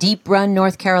from. Deep Run,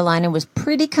 North Carolina was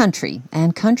pretty country,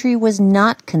 and country was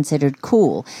not considered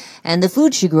cool. And the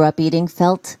food she grew up eating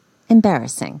felt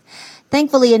embarrassing.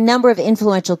 Thankfully, a number of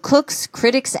influential cooks,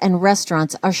 critics, and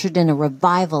restaurants ushered in a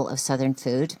revival of Southern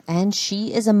food, and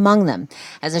she is among them.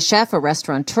 As a chef, a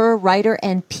restaurateur, writer,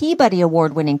 and Peabody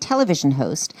Award-winning television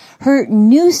host, her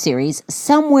new series,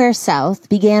 Somewhere South,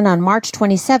 began on March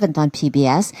 27th on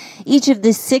PBS. Each of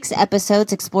the 6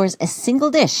 episodes explores a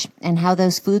single dish and how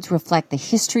those foods reflect the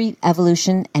history,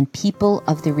 evolution, and people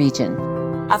of the region.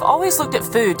 I've always looked at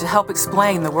food to help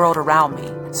explain the world around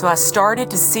me, so I started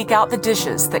to seek out the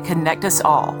dishes that connect us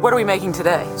all. What are we making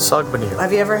today? Sag paneer.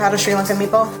 Have you ever had a Sri Lankan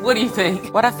meatball? What do you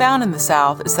think? What I found in the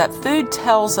South is that food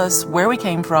tells us where we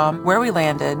came from, where we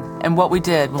landed, and what we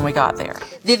did when we got there.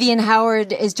 Vivian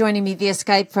Howard is joining me via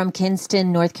Skype from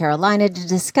Kinston, North Carolina, to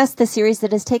discuss the series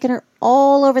that has taken her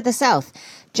all over the South,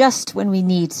 just when we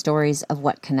need stories of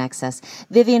what connects us.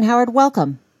 Vivian Howard,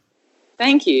 welcome.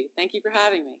 Thank you. Thank you for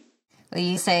having me. Well,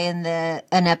 you say in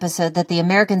an episode that the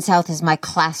American South is my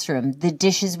classroom. The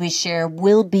dishes we share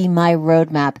will be my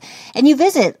roadmap. And you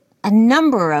visit a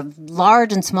number of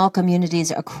large and small communities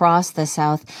across the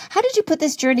South. How did you put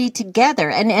this journey together,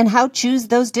 and how choose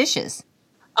those dishes?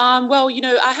 Well,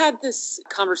 I had this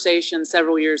conversation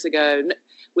several years ago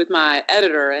with my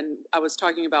editor, and I was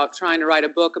talking about trying to write a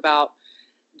book about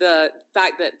the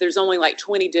fact that there's only like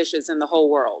 20 dishes in the whole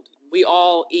world. We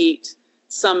all eat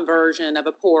some version of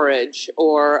a porridge,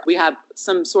 or we have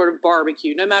some sort of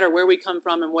barbecue, no matter where we come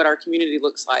from and what our community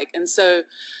looks like. And so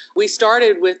we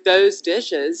started with those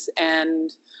dishes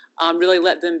and really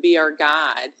let them be our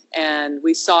guide. And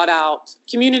we sought out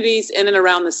communities in and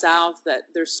around the South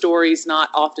that their stories not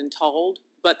often told,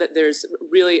 but that there's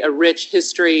really a rich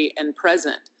history and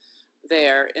present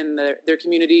there in their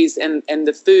communities, and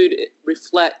the food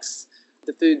reflects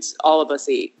the foods all of us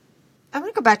eat. I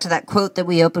want to go back to that quote that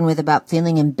we opened with about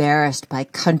feeling embarrassed by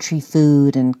country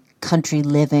food and country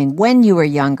living when you were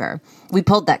younger. We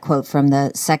pulled that quote from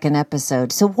the second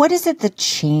episode. So what is it that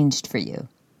changed for you?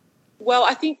 Well,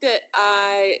 I think that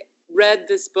I read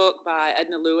this book by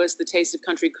Edna Lewis, The Taste of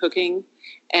Country Cooking,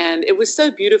 and it was so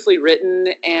beautifully written,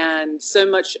 and so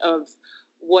much of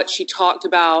what she talked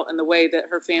about and the way that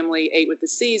her family ate with the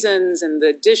seasons and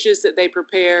the dishes that they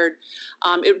prepared.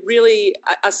 It really,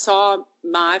 I saw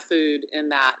my food in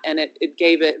that, and it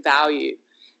gave it value.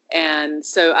 And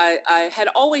so I had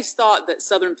always thought that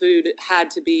Southern food had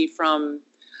to be from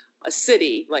a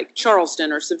city like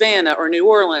Charleston or Savannah or New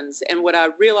Orleans. And what I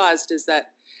realized is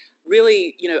that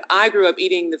really, I grew up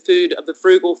eating the food of the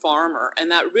frugal farmer, and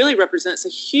that really represents a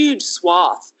huge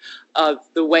swath of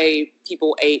the way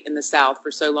people ate in the South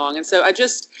for so long. And so I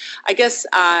guess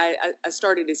I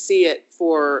started to see it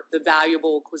for the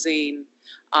valuable cuisine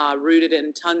rooted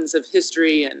in tons of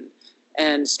history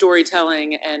and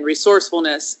storytelling and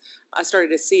resourcefulness. I started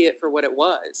to see it for what it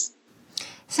was.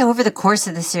 So over the course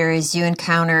of the series, you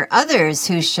encounter others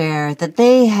who share that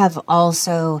they have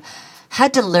also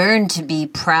had to learn to be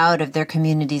proud of their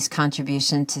community's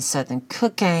contribution to Southern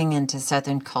cooking and to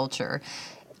Southern culture.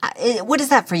 What is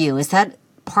that for you? Is that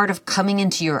part of coming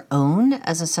into your own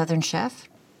as a Southern chef?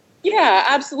 Yeah,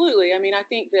 absolutely. I mean, I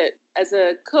think that as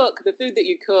a cook, the food that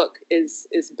you cook is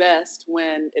best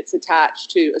when it's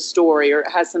attached to a story or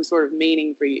it has some sort of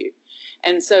meaning for you.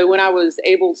 And so when I was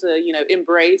able to,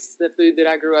 embrace the food that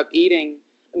I grew up eating,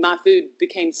 my food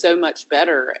became so much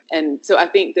better. And so I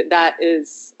think that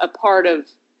is a part of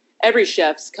every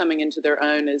chef's coming into their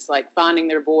own, is like finding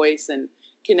their voice and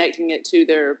connecting it to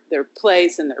their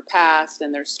place and their past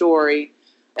and their story.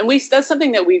 And that's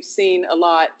something that we've seen a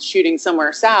lot shooting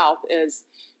Somewhere South is,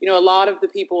 a lot of the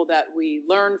people that we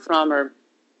learn from are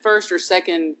first or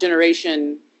second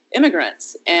generation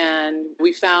immigrants. And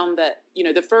we found that,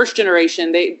 the first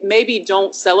generation, they maybe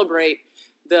don't celebrate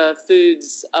the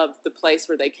foods of the place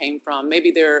where they came from.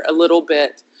 Maybe they're a little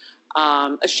bit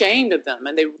ashamed of them,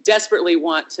 and they desperately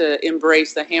want to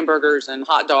embrace the hamburgers and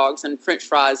hot dogs and French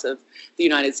fries of the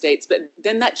United States. But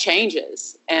then that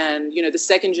changes, and the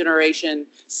second generation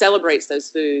celebrates those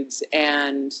foods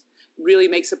and really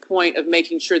makes a point of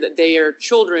making sure that their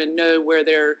children know where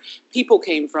their people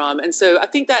came from. And so I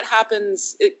think that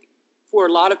happens for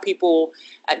a lot of people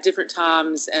at different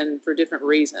times and for different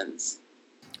reasons.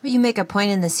 You make a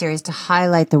point in the series to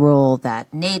highlight the role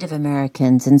that Native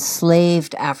Americans,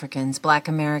 enslaved Africans, Black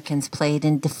Americans played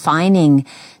in defining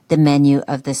the menu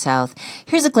of the South.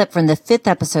 Here's a clip from the 5th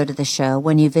episode of the show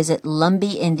when you visit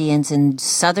Lumbee Indians in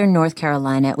southern North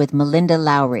Carolina with Melinda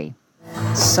Lowry.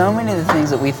 So many of the things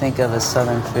that we think of as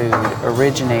Southern food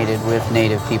originated with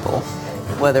Native people,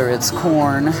 whether it's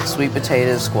corn, sweet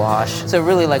potatoes, squash. So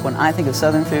really, like when I think of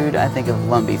Southern food, I think of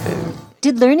Lumbee food.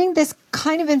 Did learning this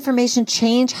kind of information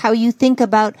change how you think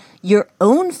about your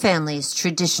own family's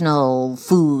traditional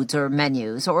foods or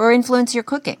menus, or influence your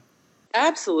cooking?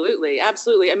 Absolutely.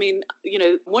 Absolutely. I mean,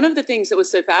 one of the things that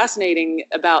was so fascinating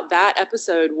about that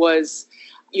episode was,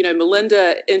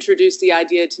 Melinda introduced the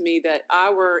idea to me that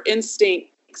our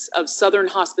instincts of Southern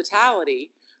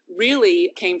hospitality really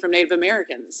came from Native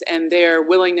Americans and their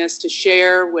willingness to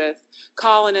share with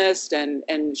colonists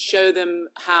and show them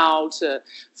how to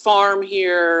farm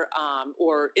here,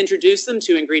 or introduce them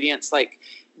to ingredients like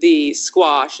the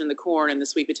squash and the corn and the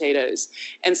sweet potatoes.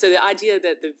 And so the idea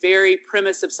that the very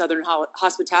premise of Southern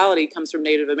hospitality comes from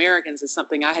Native Americans is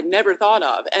something I had never thought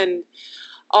of. And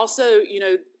also,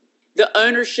 the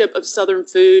ownership of Southern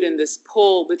food and this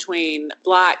pull between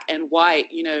Black and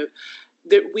white,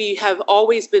 that we have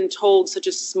always been told such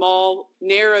a small,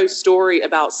 narrow story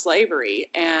about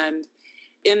slavery. And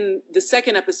in the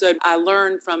second episode, I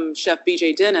learned from Chef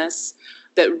B.J. Dennis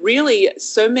that really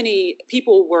so many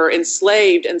people were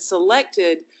enslaved and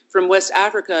selected from West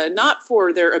Africa, not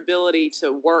for their ability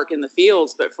to work in the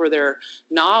fields, but for their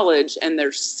knowledge and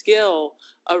their skill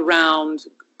around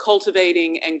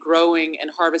cultivating and growing and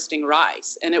harvesting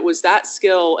rice. And it was that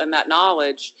skill and that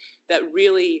knowledge that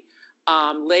really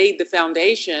laid the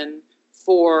foundation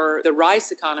for the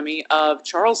rice economy of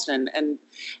Charleston.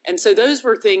 And so those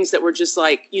were things that were just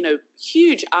like,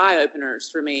 huge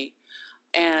eye-openers for me.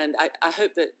 And I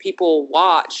hope that people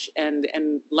watch and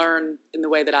learn in the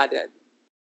way that I did.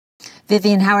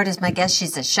 Vivian Howard is my guest.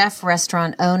 She's a chef,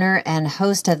 restaurant owner, and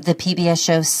host of the PBS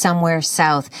show Somewhere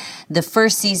South. The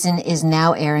first season is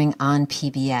now airing on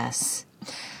PBS.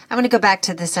 I want to go back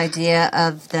to this idea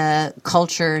of the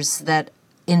cultures that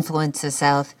influence the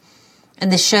South.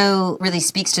 And the show really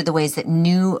speaks to the ways that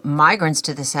new migrants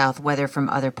to the South, whether from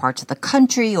other parts of the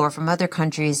country or from other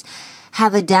countries,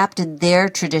 have adapted their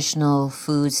traditional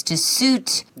foods to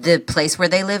suit the place where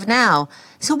they live now.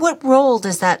 So what role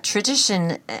does that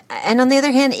tradition and, on the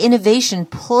other hand, innovation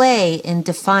play in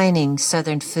defining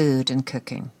Southern food and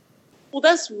cooking? Well,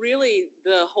 that's really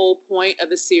the whole point of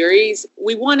the series.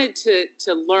 We wanted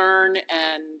to learn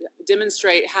and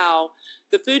demonstrate how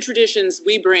the food traditions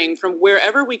we bring from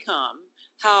wherever we come,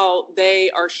 how they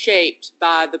are shaped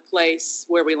by the place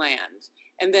where we land,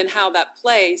 and then how that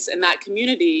place and that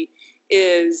community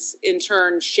is in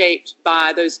turn shaped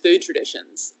by those food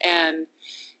traditions. And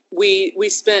we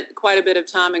spent quite a bit of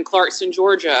time in Clarkston,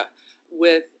 Georgia,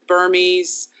 with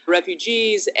Burmese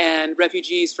refugees and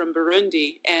refugees from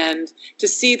Burundi, and to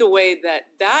see the way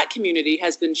that community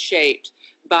has been shaped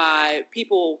by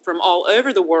people from all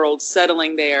over the world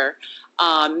settling there,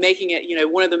 making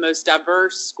it, one of the most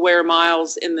diverse square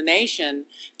miles in the nation,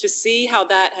 to see how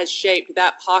that has shaped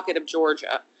that pocket of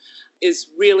Georgia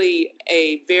is really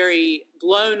a very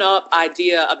blown up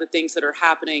idea of the things that are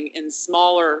happening in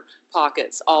smaller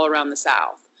pockets all around the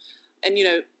South. And,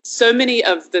 so many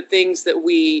of the things that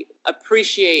we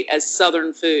appreciate as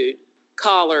Southern food,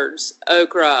 collards,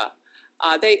 okra,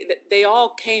 they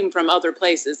all came from other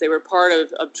places. They were part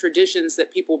of traditions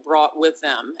that people brought with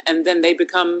them. And then they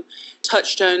become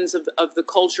touchstones of the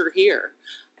culture here.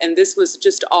 And this was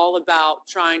just all about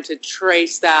trying to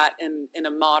trace that in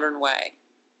a modern way.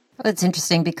 It's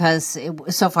interesting because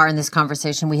so far in this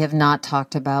conversation, we have not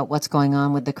talked about what's going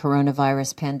on with the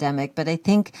coronavirus pandemic, but I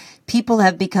think people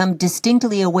have become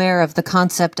distinctly aware of the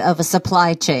concept of a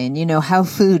supply chain, how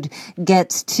food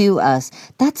gets to us.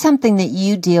 That's something that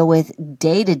you deal with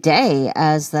day to day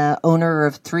as the owner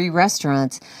of 3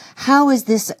 restaurants. How is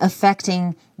this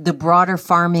affecting the broader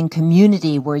farming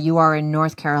community where you are in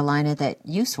North Carolina that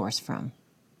you source from?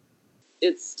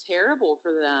 It's terrible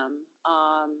for them.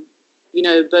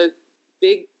 Both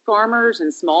big farmers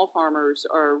and small farmers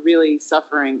are really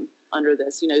suffering under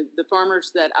this. The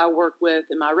farmers that I work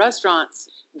with in my restaurants,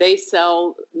 they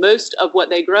sell most of what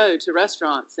they grow to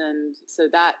restaurants. And so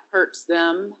that hurts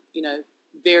them,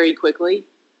 very quickly.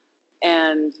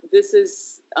 And this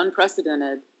is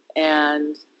unprecedented.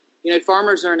 And,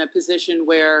 farmers are in a position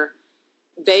where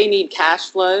they need cash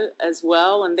flow as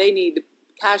well. And they need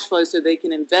cash flow so they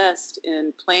can invest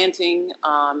in planting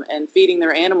and feeding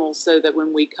their animals so that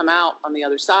when we come out on the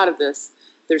other side of this,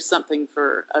 there's something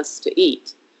for us to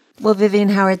eat. Well, Vivian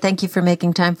Howard, thank you for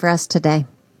making time for us today.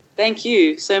 Thank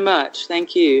you so much.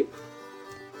 Thank you.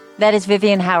 That is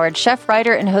Vivian Howard, chef,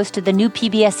 writer, and host of the new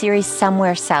PBS series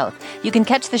Somewhere South. You can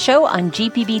catch the show on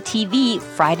GPB TV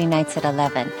Friday nights at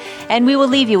 11. And we will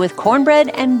leave you with Cornbread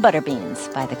and Butter Beans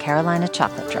by the Carolina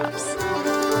Chocolate Drops.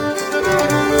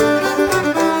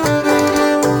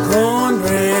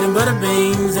 Cornbread and butter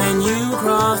beans, and you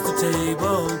across the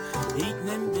table, eating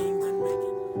them beans and making.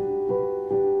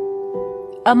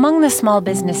 Among the small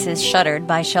businesses shuttered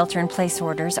by shelter-in-place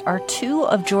orders are 2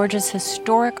 of Georgia's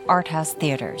historic art house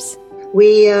theaters.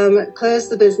 We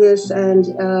closed the business,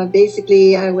 and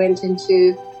basically I went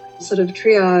into sort of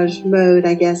triage mode,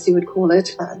 I guess you would call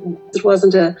it. It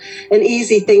wasn't an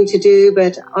easy thing to do,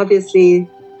 but obviously,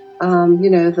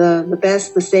 the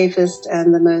best, the safest,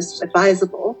 and the most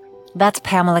advisable. That's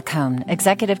Pamela Cohn,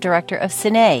 Executive Director of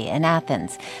Cine in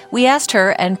Athens. We asked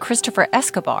her and Christopher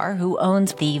Escobar, who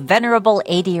owns the venerable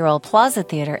 80-year-old Plaza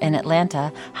Theater in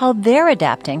Atlanta, how they're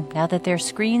adapting now that their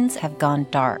screens have gone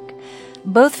dark.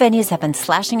 Both venues have been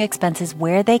slashing expenses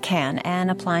where they can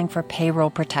and applying for payroll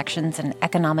protections and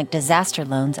economic disaster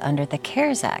loans under the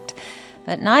CARES Act.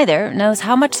 But neither knows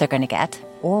how much they're going to get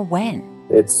or when.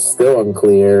 It's still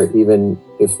unclear, even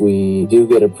if we do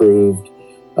get approved,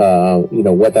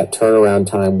 what that turnaround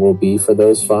time will be for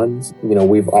those funds.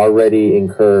 We've already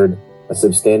incurred a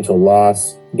substantial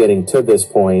loss getting to this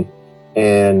point,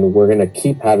 and we're going to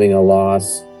keep having a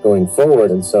loss going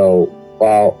forward. And so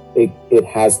while it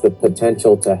has the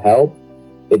potential to help,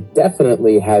 it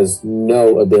definitely has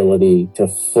no ability to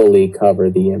fully cover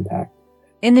the impact.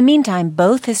 In the meantime,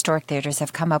 both historic theaters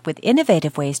have come up with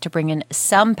innovative ways to bring in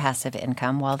some passive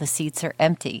income while the seats are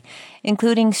empty,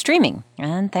 including streaming.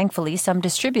 And thankfully, some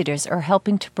distributors are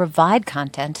helping to provide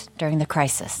content during the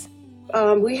crisis.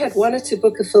 We had wanted to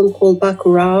book a film called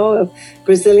Bacurau, a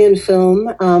Brazilian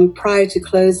film, prior to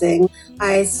closing.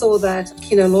 I saw that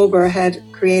Kino Lorber had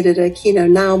created a Kino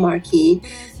Now marquee,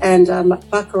 and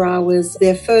Bacurau was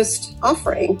their first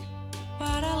offering.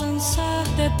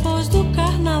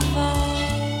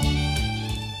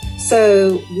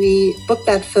 So we booked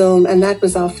that film, and that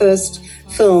was our first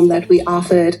film that we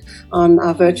offered on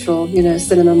our virtual,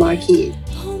 cinema marquee.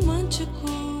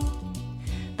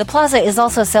 The Plaza is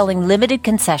also selling limited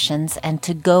concessions and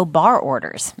to-go bar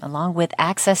orders, along with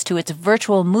access to its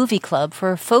virtual movie club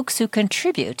for folks who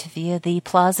contribute via the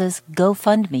Plaza's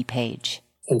GoFundMe page.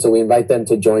 And so we invite them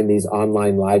to join these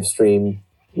online live stream,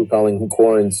 we're calling them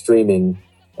quarantine streaming,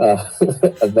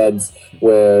 events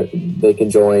where they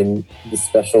can join the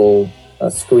special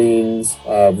screens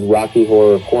of Rocky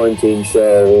Horror Quarantine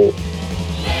Show.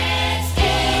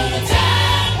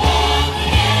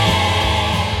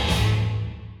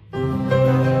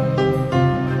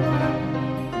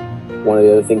 One of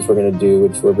the other things we're going to do,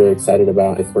 which we're very excited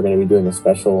about, is we're going to be doing a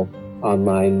special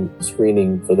online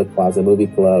screening for the Plaza Movie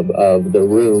Club of The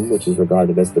Room, which is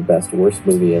regarded as the best, worst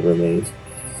movie ever made.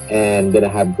 And going to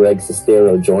have Greg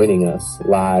Sestero joining us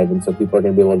live. And so people are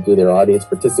going to be able to do their audience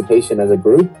participation as a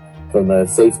group from the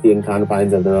safety and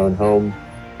confines of their own home,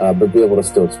 but be able to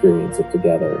still experience it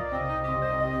together.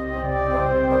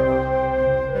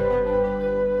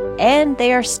 And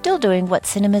they are still doing what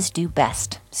cinemas do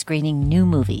best, screening new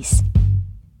movies.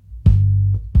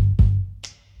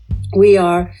 We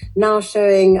are now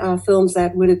showing films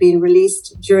that would have been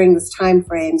released during this time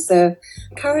frame. So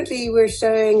currently we're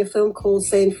showing a film called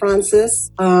St.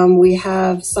 Francis. We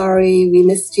have Sorry, We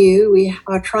Missed You. We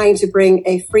are trying to bring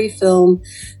a free film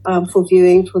for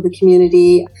viewing for the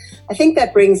community. I think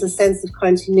that brings a sense of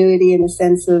continuity and a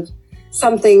sense of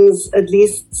some things at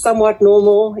least somewhat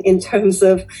normal in terms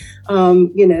of,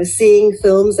 seeing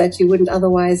films that you wouldn't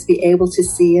otherwise be able to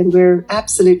see. And we're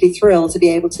absolutely thrilled to be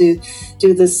able to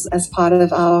do this as part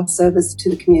of our service to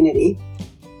the community.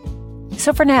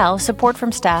 So for now, support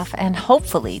from staff and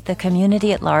hopefully the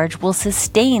community at large will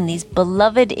sustain these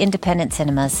beloved independent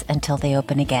cinemas until they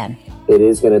open again. It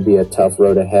is going to be a tough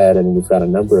road ahead, and we've got a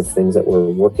number of things that we're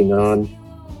working on.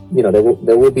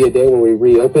 There will be a day where we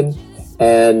reopen,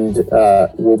 and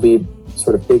we'll be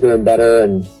sort of bigger and better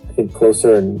and I think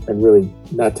closer and really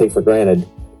not take for granted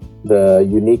the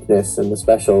uniqueness and the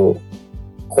special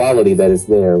quality that is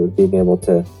there with being able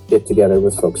to get together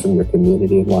with folks from your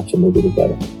community and watch a movie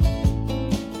together.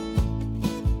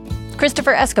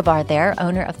 Christopher Escobar there,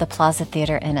 owner of the Plaza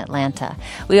Theater in Atlanta.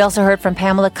 We also heard from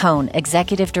Pamela Cohn,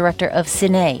 Executive Director of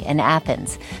Cine in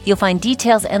Athens. You'll find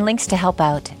details and links to help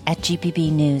out at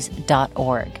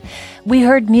gpbnews.org. We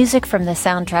heard music from the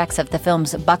soundtracks of the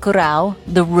films Bacurau,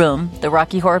 The Room, The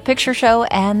Rocky Horror Picture Show,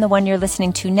 and the one you're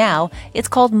listening to now. It's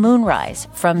called Moonrise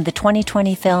from the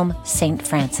 2020 film St.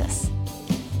 Francis.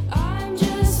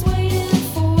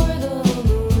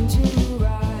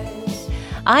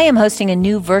 I am hosting a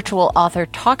new virtual author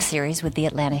talk series with the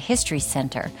Atlanta History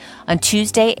Center. On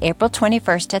Tuesday, April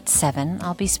 21st at 7,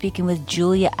 I'll be speaking with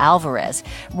Julia Alvarez.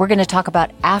 We're going to talk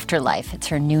about Afterlife. It's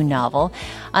her new novel.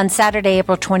 On Saturday,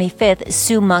 April 25th,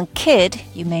 Sue Monk Kidd,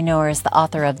 you may know her as the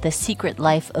author of The Secret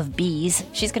Life of Bees.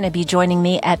 She's going to be joining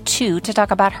me at 2 to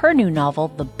talk about her new novel,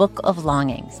 The Book of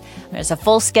Longings. There's a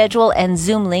full schedule and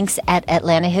Zoom links at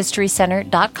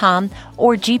atlantahistorycenter.com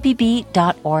or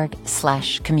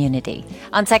gpb.org/community.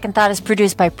 On Second Thought is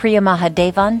produced by Priya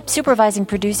Mahadevan. Supervising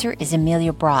producer is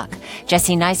Amelia Brock.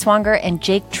 Jesse Neiswanger and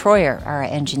Jake Troyer are our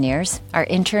engineers. Our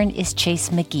intern is Chase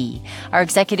McGee. Our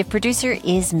executive producer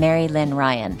is Mary Lynn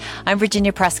Ryan. I'm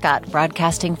Virginia Prescott,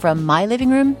 broadcasting from my living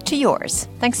room to yours.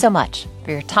 Thanks so much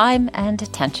for your time and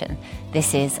attention.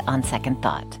 This is On Second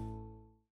Thought.